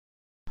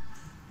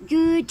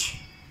Good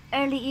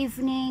early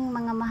evening,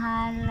 mga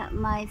mahal,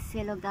 my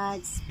fellow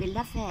God's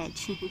beloved.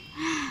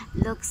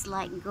 Looks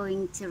like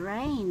going to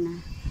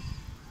rain,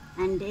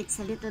 and it's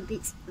a little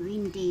bit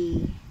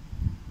windy.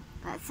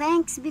 But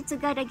thanks be to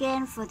God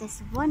again for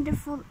this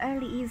wonderful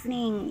early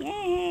evening.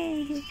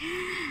 Yay!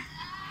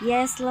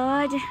 Yes,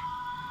 Lord,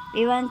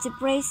 we want to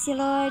praise you,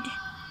 Lord,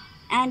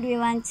 and we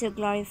want to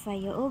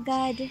glorify you, oh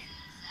God.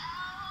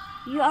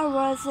 You are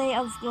worthy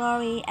of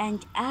glory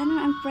and honor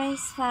and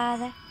praise,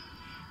 Father.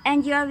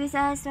 And you are with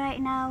us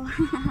right now.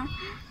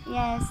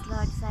 Yes,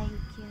 Lord, thank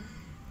you.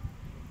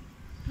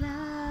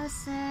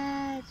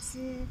 Closer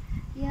to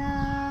your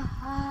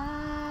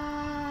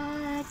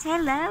heart.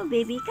 Hello,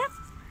 baby.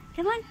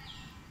 Come on.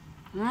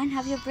 Come on,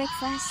 have your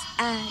breakfast.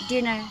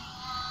 Dinner.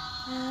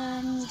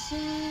 And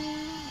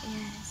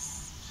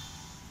yes.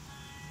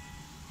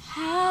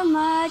 How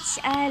much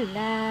I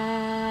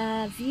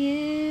love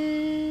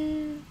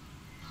you.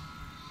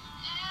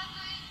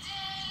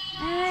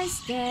 I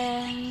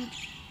stand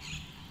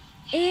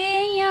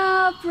in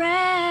your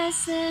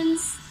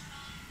presence,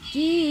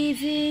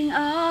 giving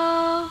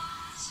all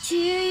to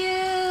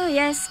you.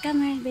 Yes,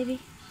 come here, baby.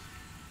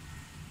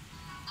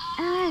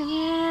 I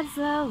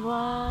never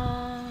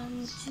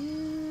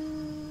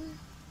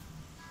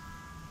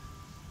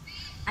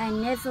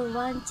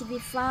want to be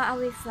far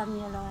away from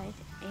you, Lord.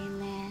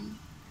 Amen.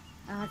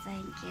 Oh,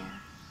 thank you.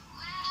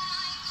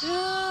 Through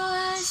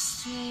a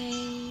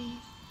stray.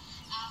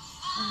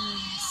 Oh,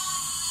 yes.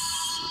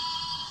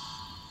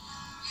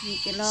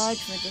 Thank you, Lord,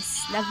 for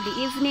this lovely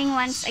evening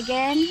once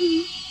again.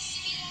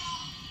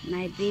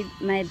 My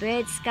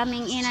birds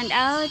coming in and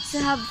out to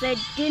have their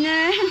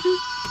dinner.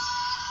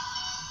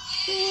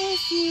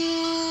 With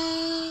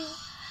you,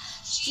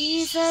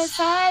 Jesus,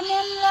 I'm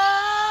in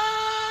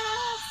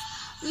love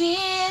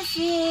with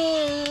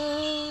you.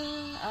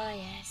 Oh,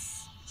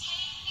 yes.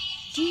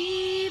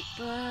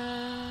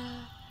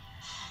 Deeper,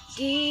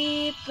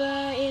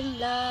 deeper in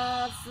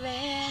love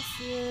with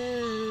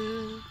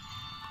you.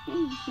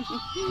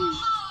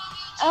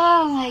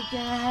 Oh my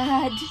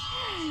God,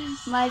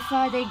 my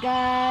Father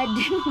God.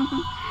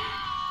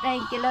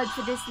 Thank you, Lord,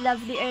 for this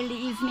lovely early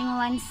evening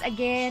once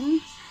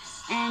again.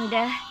 And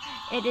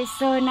it is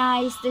so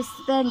nice to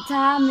spend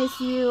time with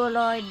you,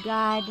 Lord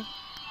God.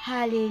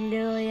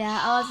 Hallelujah.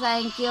 Oh,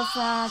 thank you,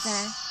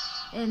 Father.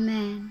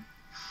 Amen.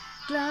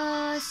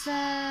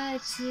 Closer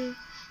to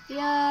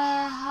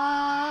your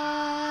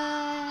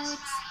heart.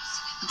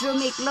 Draw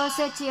me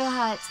closer to your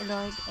heart,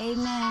 Lord.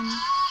 Amen.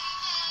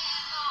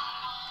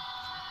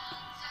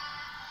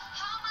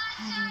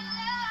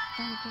 Hallelujah.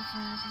 Thank you,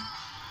 Father.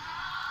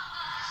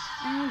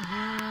 I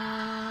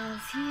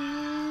love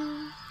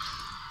you.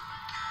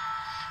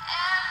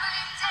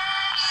 Every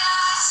day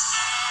I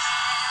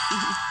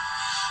spend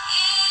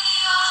in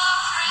your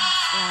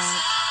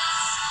presence,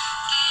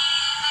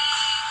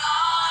 giving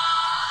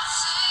all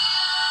to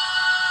you.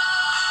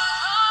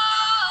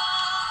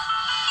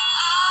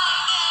 I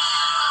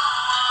never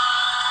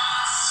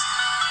want to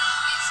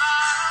be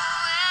far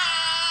away.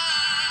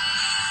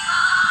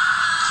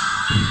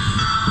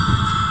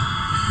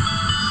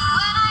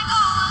 When I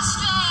go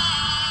astray,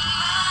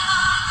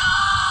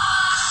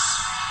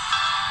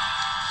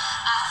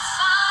 I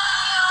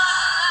find your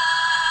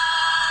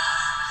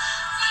love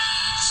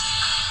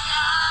reaching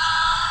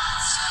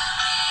out to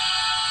me.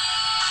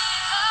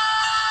 Oh,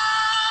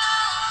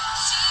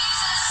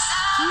 Jesus,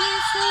 I'm in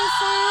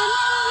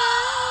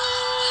love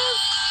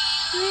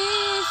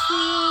with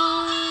you.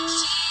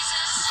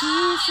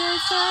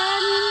 Jesus,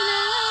 I'm in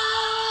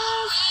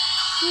love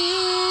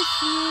with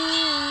you.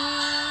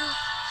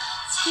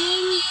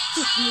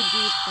 Take me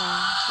deeper.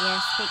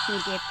 Yes, take me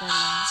deeper,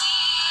 Lord.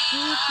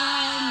 Deeper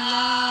in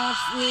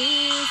love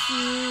with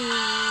you.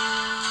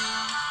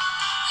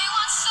 We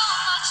want so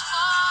much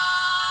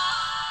more.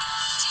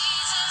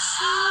 Jesus,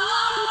 I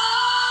want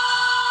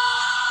more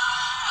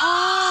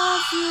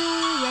of you.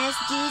 Yes,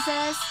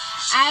 Jesus,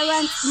 I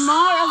want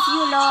more of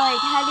you, Lord.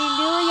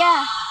 Hallelujah.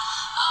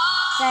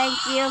 Thank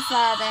you,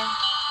 Father,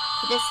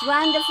 for this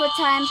wonderful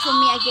time for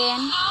me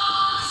again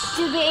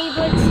to be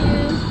able to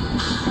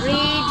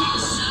read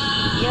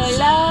your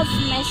love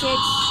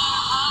message,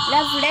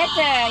 love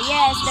letter,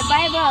 yes, the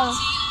Bible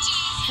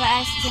for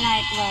us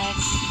tonight, Lord.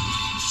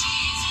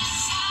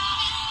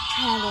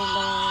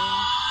 Hallelujah.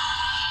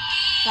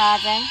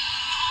 Father,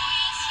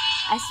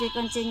 as we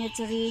continue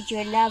to read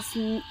your love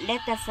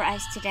letter for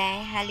us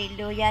today,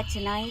 hallelujah,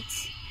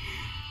 tonight,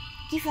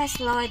 give us,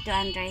 Lord, to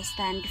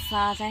understand,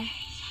 Father.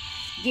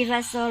 Give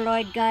us, O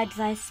Lord God,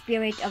 thy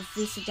spirit of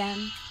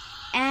wisdom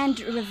and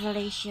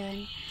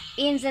revelation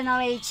in the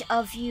knowledge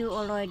of you,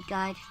 O Lord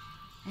God,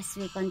 as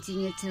we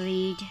continue to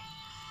read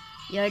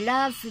your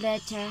love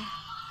letter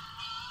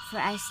for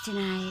us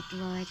tonight,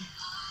 Lord.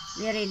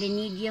 We really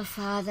need you,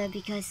 Father,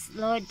 because,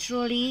 Lord,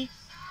 truly,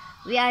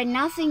 we are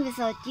nothing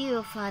without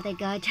you, Father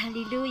God.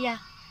 Hallelujah.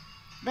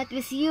 But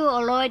with you, O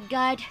Lord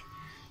God,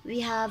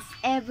 we have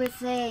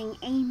everything.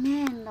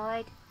 Amen,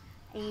 Lord.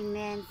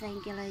 Amen.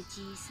 Thank you, Lord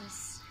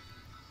Jesus.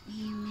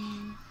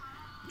 Amen.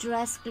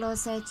 Draw us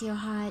closer to your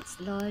hearts,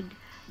 Lord.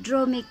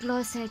 Draw me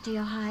closer to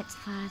your heart,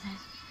 Father.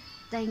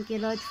 Thank you,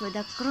 Lord, for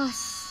the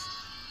cross,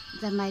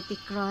 the mighty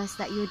cross,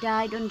 that you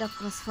died on the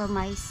cross for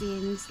my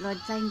sins. Lord,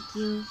 thank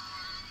you.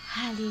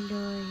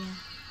 Hallelujah.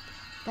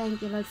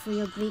 Thank you, Lord, for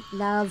your great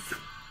love.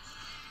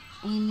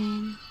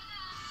 Amen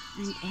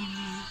and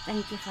amen.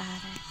 Thank you,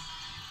 Father.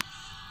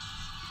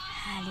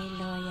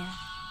 Hallelujah.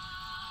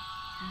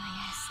 Oh,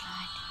 yes,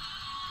 Lord.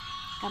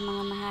 Come,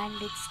 mga mahal,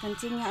 let's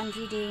continue on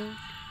reading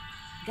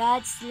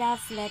God's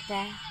love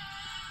letter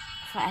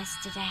for us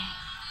today.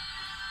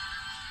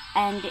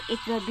 And it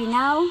will be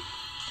now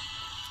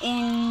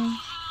in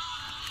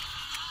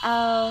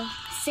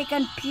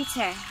 2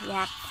 Peter.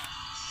 Yep.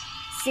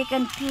 2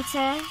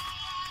 Peter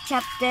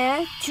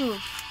chapter 2.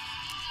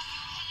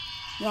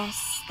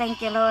 Yes,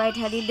 thank you, Lord.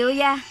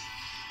 Hallelujah.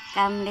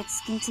 Come,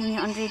 let's continue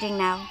on reading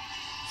now.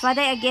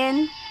 Father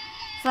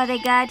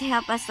God,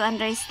 help us to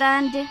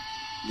understand.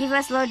 Give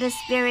us, Lord, the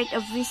spirit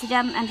of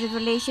wisdom and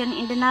revelation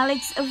in the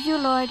knowledge of you,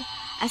 Lord,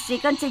 as we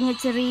continue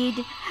to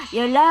read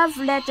your love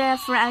letter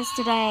for us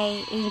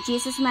today. In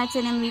Jesus'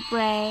 mighty name we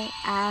pray.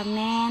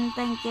 Amen.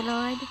 Thank you,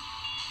 Lord.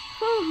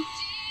 Whew.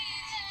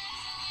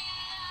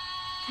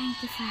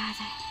 Thank you,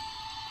 Father.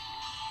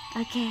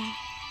 Okay.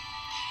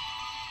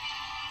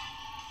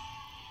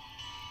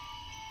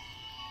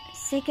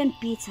 2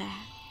 Peter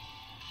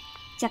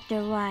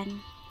chapter 1.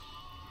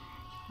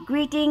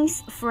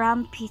 Greetings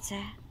from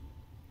Peter.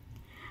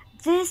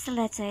 This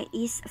letter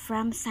is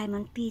from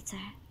Simon Peter,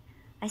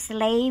 a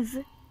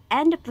slave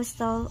and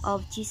apostle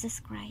of Jesus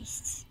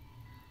Christ.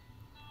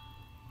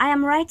 I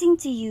am writing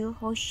to you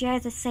who share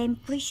the same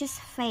precious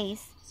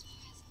faith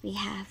we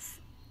have.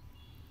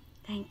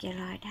 Thank you,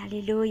 Lord.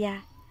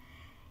 Hallelujah.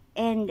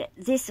 And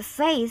this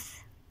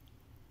faith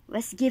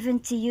was given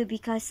to you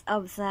because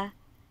of the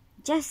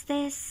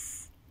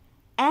justice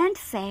and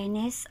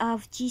fairness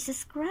of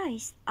Jesus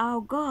Christ,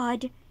 our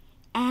God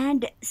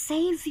and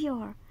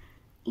Savior.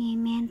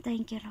 Amen.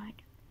 Thank you,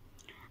 Lord.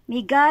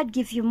 May God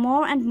give you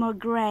more and more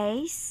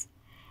grace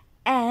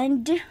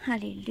and,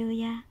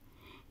 hallelujah,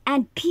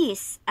 and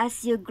peace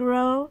as you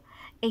grow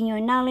in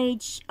your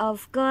knowledge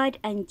of God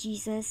and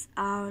Jesus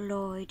our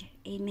Lord.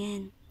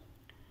 Amen.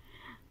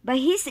 By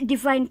His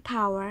divine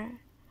power,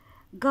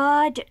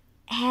 God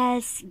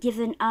has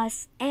given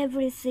us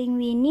everything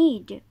we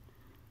need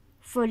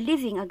for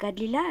living a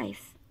godly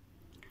life.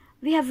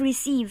 We have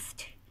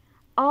received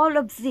all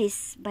of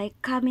this by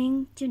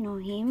coming to know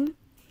Him.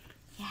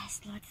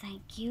 Yes, Lord,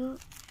 thank you.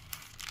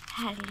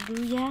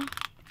 Hallelujah.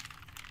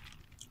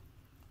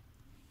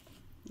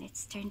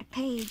 Let's turn the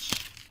page.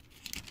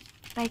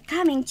 By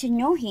coming to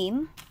know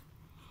Him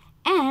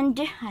and,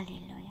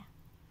 hallelujah,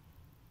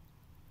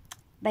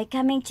 by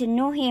coming to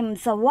know Him,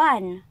 the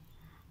one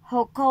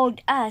who called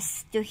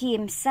us to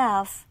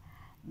Himself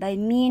by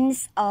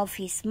means of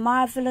His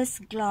marvelous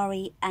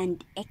glory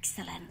and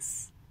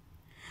excellence.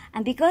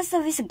 And because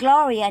of His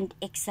glory and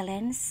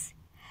excellence,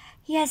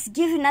 He has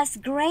given us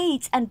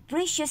great and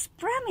precious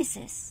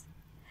promises.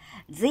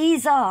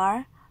 These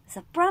are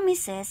the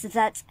promises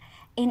that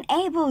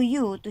enable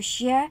you to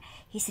share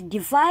His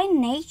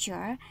divine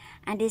nature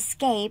and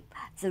escape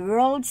the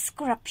world's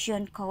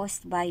corruption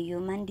caused by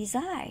human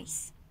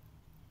desires.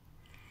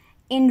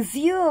 In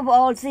view of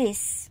all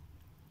this,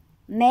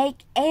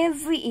 make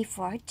every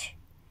effort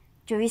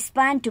to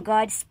respond to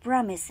God's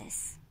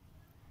promises.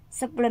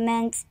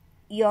 Supplement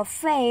your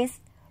faith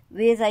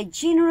with a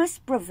generous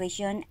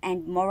provision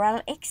and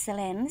moral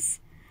excellence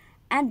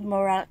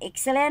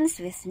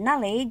with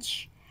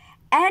knowledge,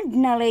 and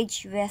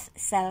knowledge with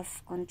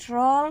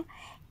self-control,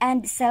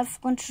 and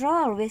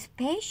self-control with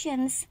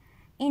patience,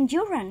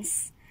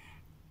 endurance,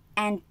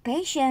 and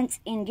patient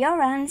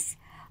endurance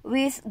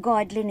with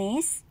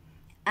godliness,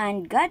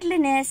 and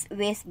godliness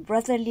with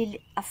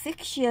brotherly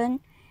affection,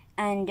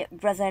 and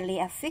brotherly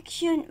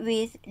affection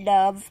with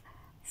love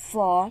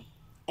for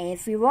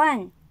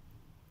everyone.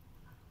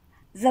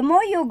 The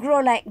more you grow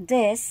like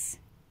this,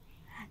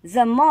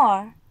 the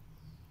more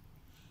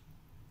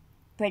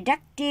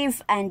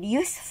productive and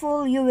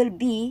useful you will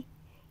be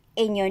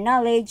in your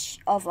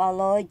knowledge of our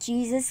Lord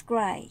Jesus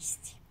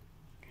Christ.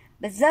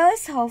 But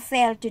those who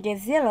fail to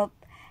develop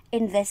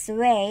in this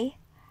way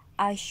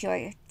are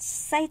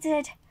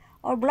short-sighted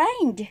or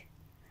blind,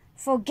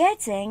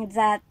 forgetting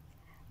that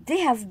they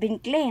have been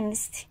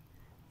cleansed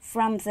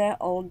from their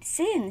old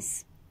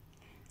sins.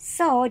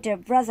 So, dear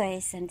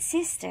brothers and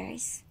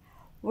sisters,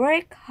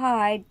 work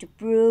hard to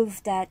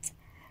prove that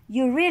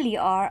you really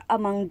are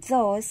among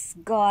those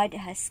God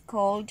has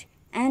called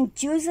and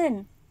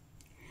chosen.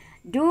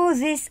 Do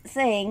these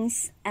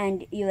things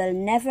and you will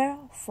never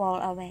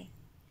fall away.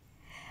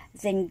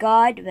 Then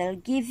God will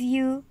give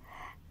you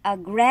a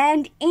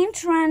grand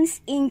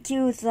entrance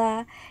into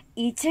the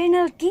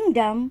eternal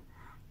kingdom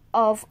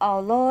of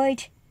our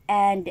Lord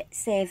and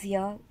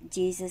Savior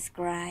Jesus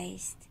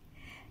Christ.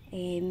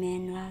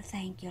 Amen. Well,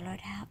 thank you,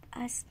 Lord. Help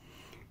us.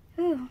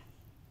 Whew.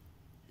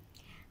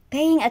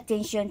 Paying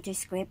attention to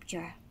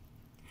Scripture.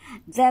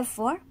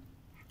 Therefore,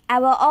 I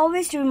will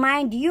always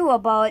remind you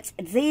about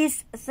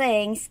these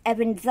things,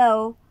 even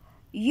though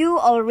you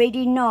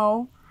already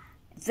know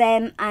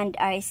them and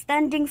are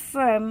standing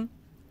firm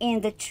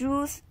in the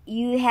truth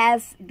you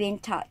have been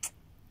taught.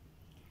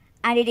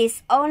 And it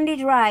is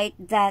only right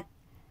that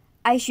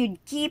I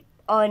should keep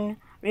on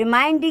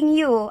reminding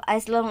you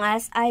as long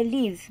as I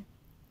live.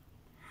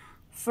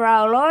 For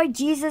our Lord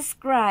Jesus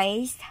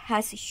Christ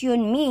has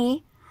shown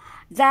me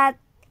that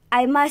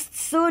I must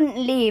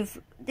soon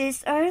leave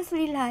this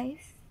earthly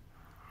life.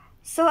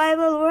 So I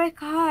will work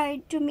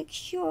hard to make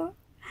sure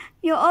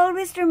you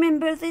always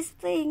remember these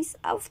things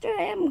after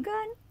I am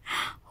gone.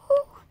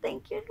 Oh,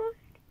 thank you, Lord.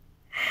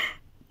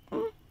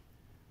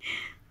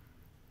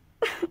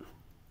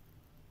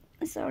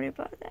 Sorry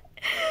about that.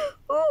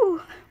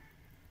 Oh,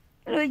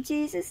 Lord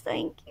Jesus,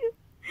 thank you.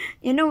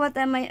 You know what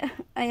I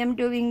am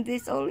doing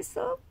this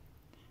also?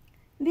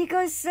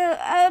 Because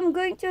I'm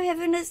going to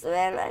heaven as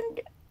well,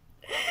 and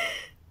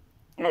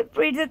I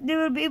pray that they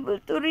will be able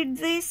to read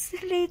this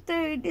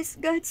later, this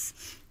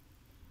God's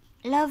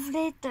love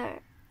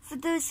letter for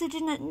those who do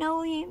not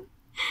know Him.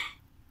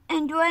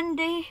 And one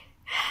day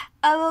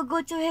I will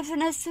go to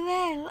heaven as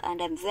well,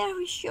 and I'm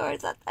very sure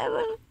that I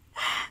will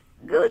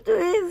go to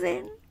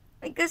heaven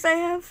because I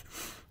have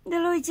the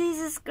Lord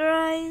Jesus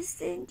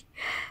Christ, and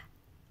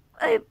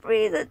I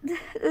pray that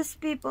those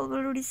people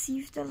will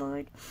receive the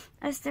Lord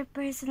as their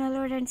personal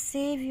Lord and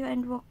Savior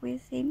and walk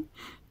with Him.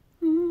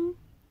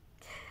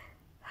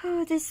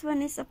 Oh, this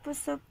one is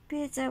Apostle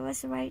Peter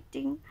was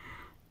writing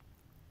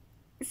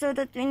so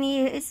that when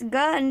he is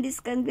gone, this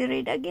can be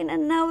read again.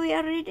 And now we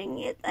are reading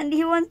it. And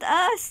he wants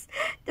us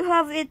to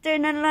have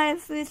eternal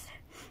life with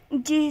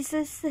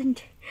Jesus.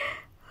 And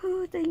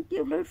oh, thank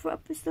you, Lord, for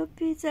Apostle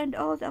Peter and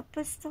all the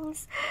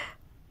apostles.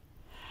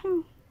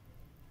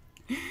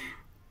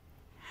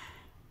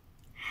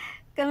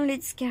 Come,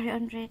 let's carry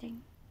on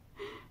reading.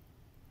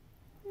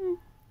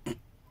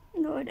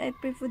 Lord, I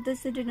pray for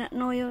those who do not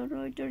know you,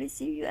 Lord, to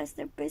receive you as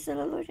their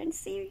personal Lord and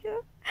Savior.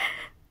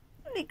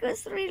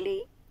 Because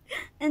really,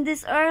 in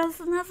this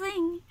earth,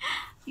 nothing.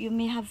 You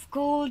may have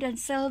gold and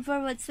silver,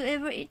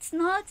 whatsoever. It's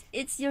not.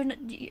 It's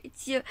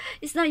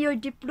not your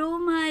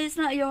diploma. It's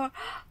not your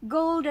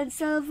gold and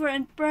silver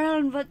and pearl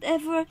and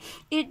whatever.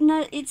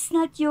 It's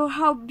not your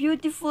how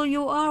beautiful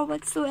you are,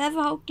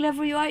 whatsoever, how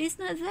clever you are. It's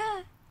not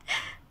that.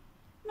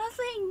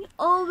 Nothing.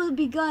 All will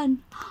be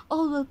gone.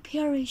 All will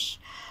perish.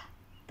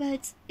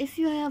 But if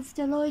you have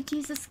the Lord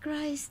Jesus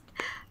Christ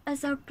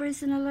as our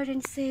personal Lord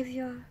and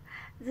Savior,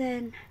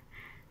 then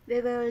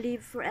we will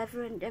live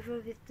forever and ever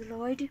with the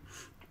Lord,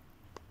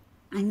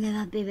 and we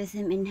will be with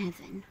Him in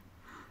heaven.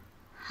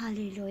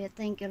 Hallelujah.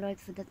 Thank you, Lord,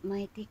 for that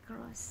mighty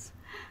cross.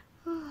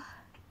 Oh,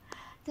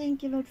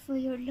 thank you, Lord, for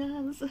your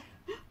love.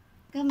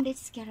 Come,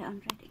 let's carry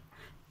on reading.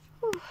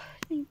 Oh,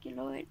 thank you,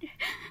 Lord.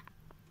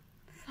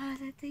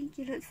 Father, thank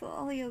you, Lord, for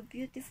all your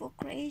beautiful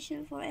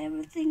creation, for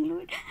everything,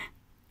 Lord.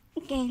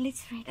 Okay,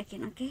 let's read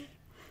again, okay?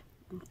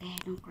 Okay,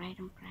 don't cry,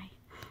 don't cry.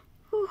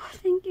 Oh,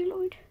 thank you,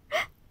 Lord.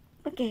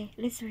 Okay,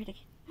 let's read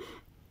again.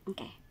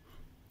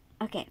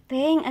 Okay,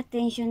 paying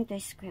attention to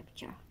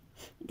Scripture.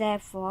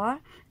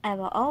 Therefore, I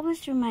will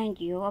always remind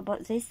you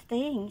about these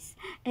things,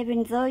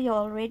 even though you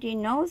already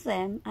know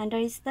them and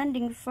are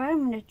standing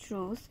firm in the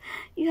truth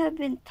you have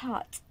been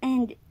taught.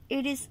 And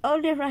it is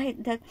only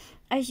right that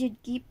I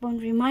should keep on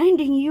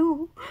reminding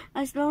you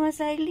as long as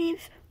I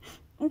live.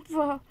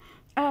 For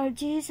our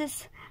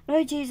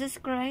Lord Jesus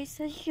Christ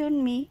has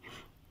shown me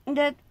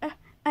that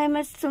I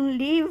must soon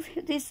leave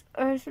this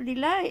earthly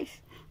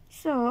life.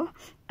 So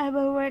I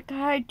will work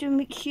hard to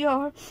make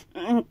sure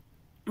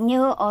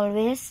you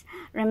always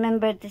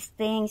remember these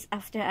things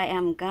after I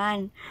am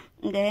gone.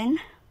 Then,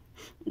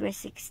 verse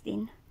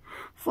 16.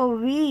 For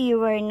we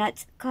were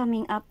not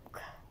coming up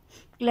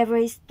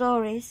clever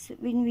stories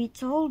when we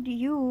told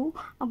you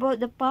about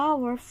the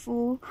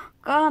powerful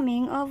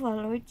coming of our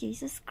Lord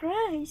Jesus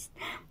Christ.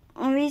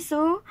 We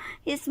saw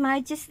His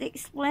majestic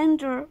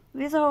splendor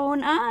with our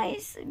own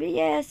eyes.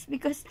 Yes,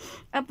 because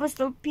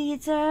Apostle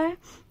Peter,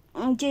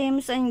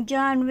 James, and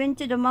John went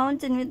to the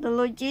mountain with the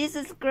Lord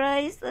Jesus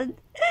Christ, and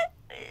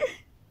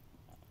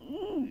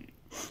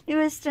He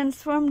was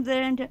transformed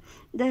there, and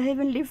the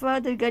Heavenly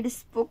Father, God,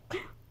 spoke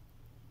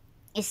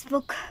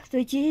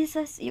to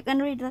Jesus. You can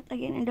read that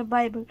again in the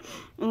Bible.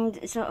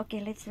 So, okay,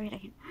 let's read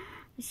again.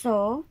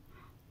 So,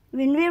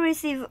 when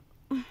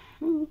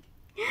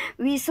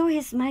we saw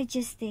His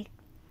majesty.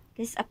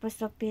 This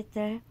Apostle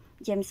Peter,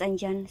 James, and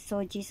John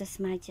saw Jesus'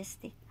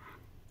 majesty.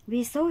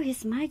 We saw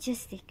His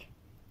majesty.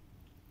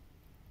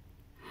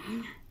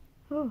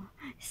 Oh,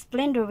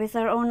 splendor with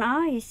our own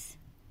eyes.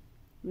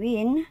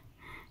 When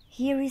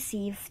He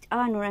received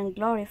honor and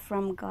glory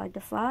from God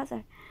the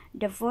Father,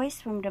 the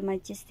voice from the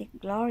majestic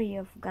glory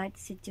of God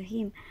said to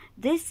Him,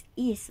 "This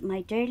is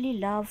my dearly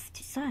loved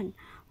Son,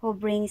 who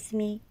brings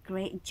me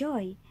great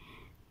joy."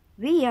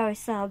 We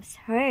ourselves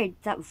heard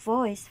that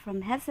voice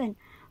from heaven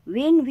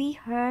when we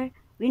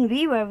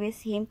were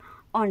with Him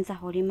on the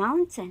holy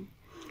mountain.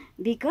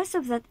 Because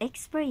of that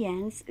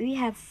experience, we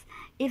have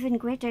even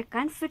greater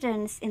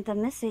confidence in the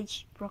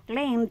message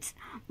proclaimed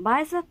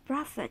by the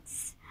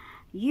prophets.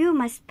 You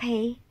must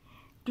pay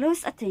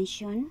close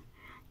attention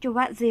to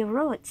what they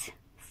wrote,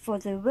 For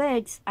the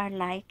words are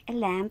like a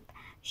lamp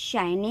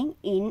shining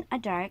in a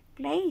dark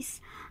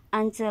place,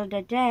 until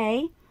the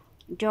day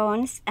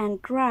dawns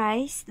and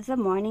Christ, the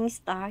morning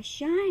star,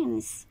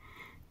 shines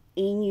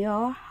in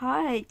your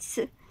hearts.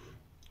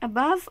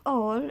 Above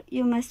all,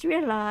 you must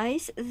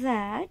realize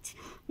that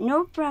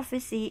no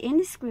prophecy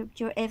in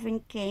Scripture even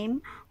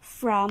came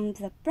from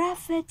the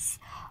prophets'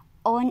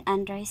 own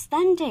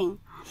understanding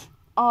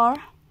or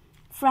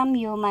from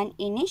human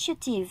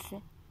initiative.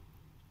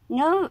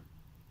 No,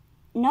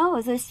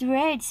 those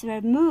words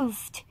were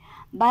moved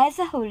by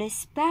the Holy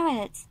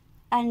Spirit,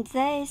 and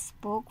they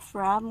spoke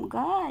from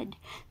God.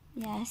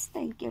 Yes,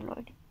 thank you,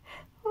 Lord.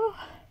 Whew.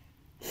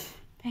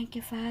 Thank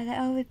you, Father.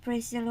 Oh, we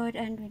praise you, Lord,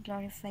 and we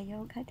glorify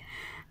you, God.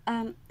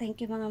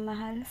 Thank you, mga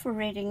mahal, for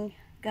reading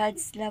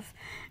God's love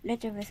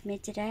letter with me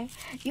today.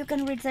 You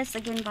can read this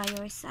again by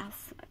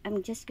yourself.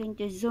 I'm just going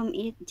to zoom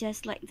it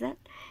just like that,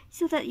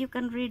 so that you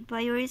can read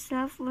by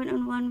yourself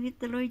one-on-one with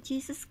the Lord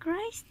Jesus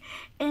Christ,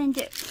 and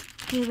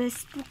He will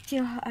speak to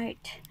your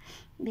heart,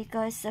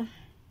 because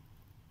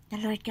the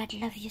Lord God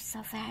loves you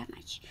so very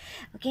much.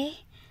 Okay,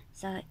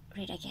 so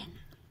read again.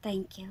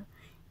 Thank you,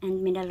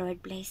 and may the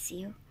Lord bless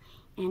you.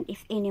 And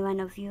if any one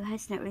of you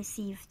has not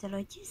received the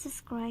Lord Jesus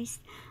Christ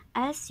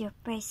as your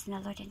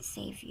personal Lord and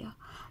Savior,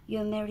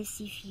 you may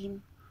receive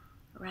Him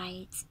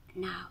right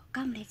now.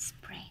 Come, let's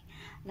pray.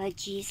 Lord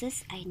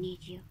Jesus, I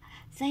need you.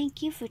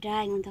 Thank you for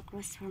dying on the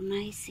cross for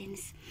my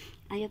sins.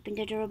 I open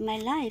the door of my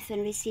life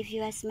and receive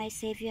you as my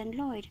Savior and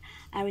Lord.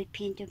 I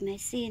repent of my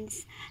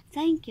sins.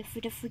 Thank you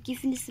for the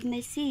forgiveness of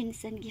my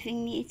sins and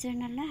giving me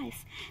eternal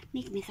life.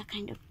 Make me the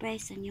kind of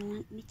person you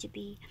want me to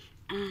be.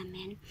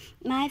 Amen.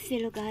 My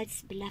fellow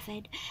God's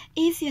beloved,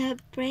 if you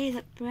have prayed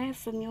that prayer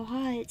from your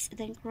hearts,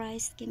 then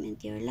Christ came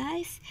into your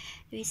life,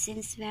 your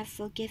sins were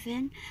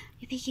forgiven,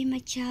 you became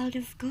a child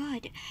of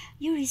God,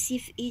 you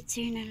received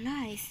eternal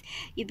life,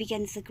 you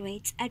began the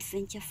great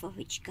adventure for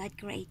which God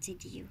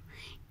created you.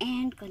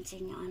 And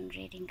continue on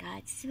reading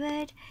God's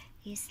word,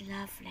 His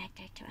love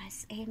letter to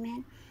us.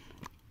 Amen.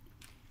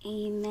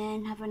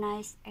 Amen. Have a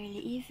nice early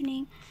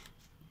evening.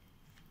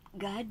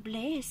 God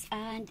bless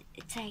and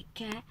take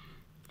care.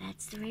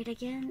 Let's read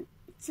again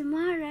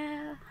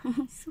tomorrow.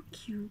 So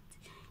cute.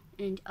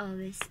 And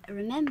always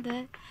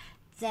remember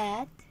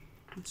that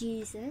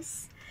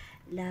Jesus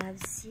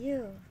loves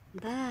you.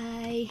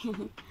 Bye.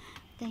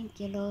 Thank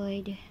you,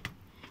 Lord.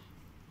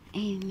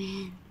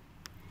 Amen.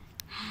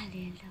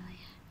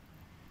 Hallelujah.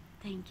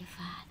 Thank you,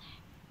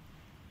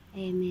 Father.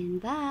 Amen.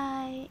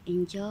 Bye.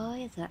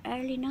 Enjoy the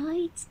early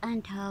nights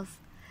and have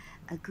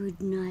a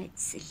good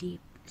night's sleep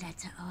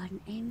later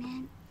on.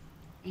 Amen.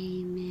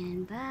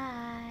 Amen.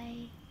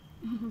 Bye.